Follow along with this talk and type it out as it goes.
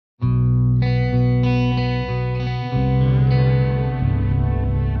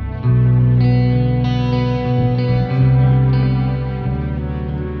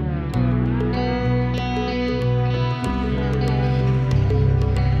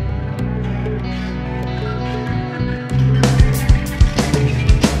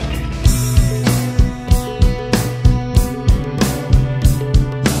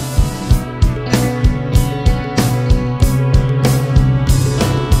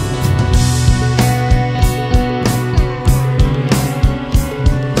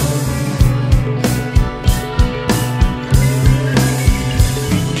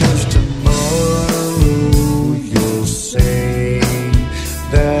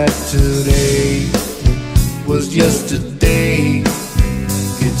Yesterday was yesterday.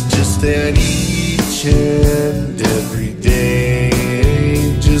 It's just that each and every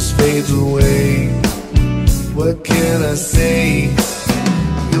day just fades away. What can I say?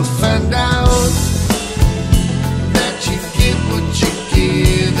 You'll find out that you get what you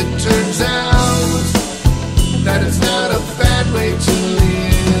give. It turns out that it's not a bad way to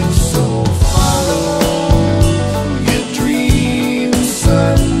live. So follow your dreams,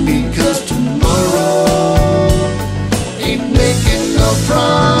 son, because tomorrow ain't making no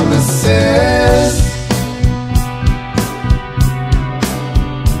promises.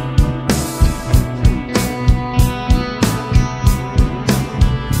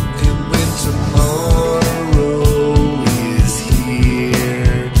 And when tomorrow is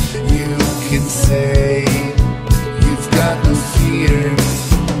here, you can say you've got no fear.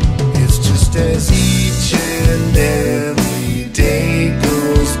 It's just as each and every day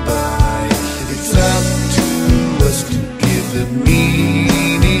goes by, it's up to us to give it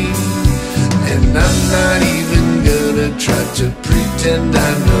meaning. And I'm not even gonna try to pretend I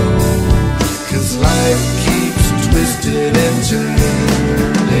know, 'cause life keeps twisting and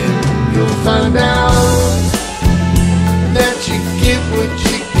turning. You'll find out that you get what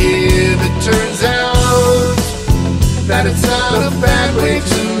you give. It turns out that it's not a bad way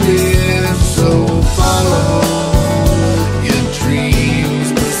to live. So follow your dreams,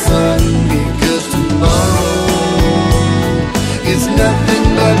 my son, because tomorrow is nothing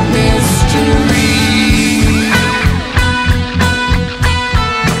but mystery.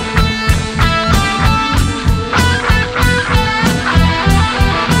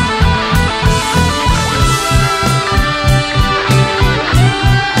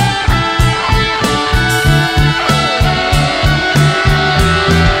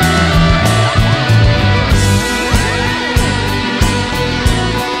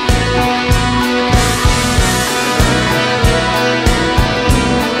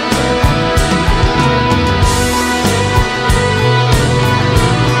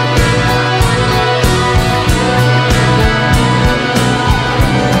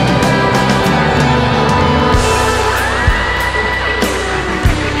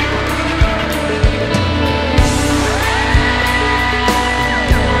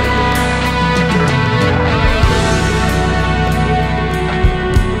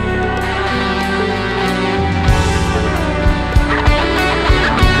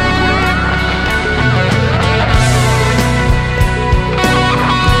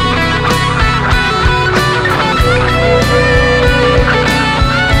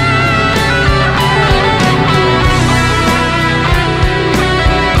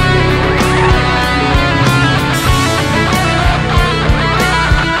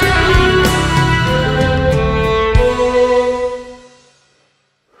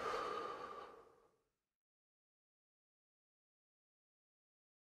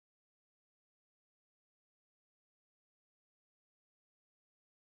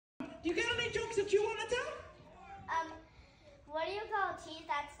 Do you got any jokes that you want to tell? What do you call cheese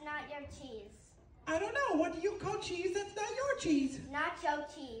that's not your cheese? I don't know. What do you call cheese that's not your cheese? Nacho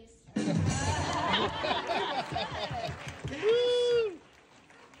cheese.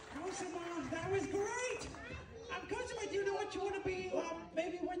 Cosima, that was great. Cosima, do you know what you want to be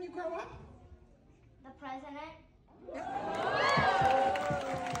maybe when you grow up? The president.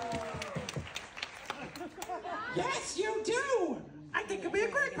 Yes, you do. I think you'll be a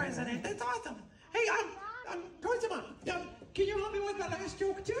great president. That's awesome. Hey, Cosima, can you help me with my last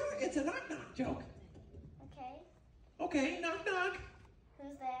joke too? It's a knock-knock joke. Okay. Okay, knock-knock.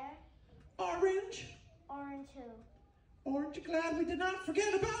 Who's there? Orange. Orange who? Orange, glad we did not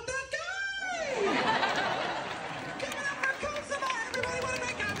forget about that guy.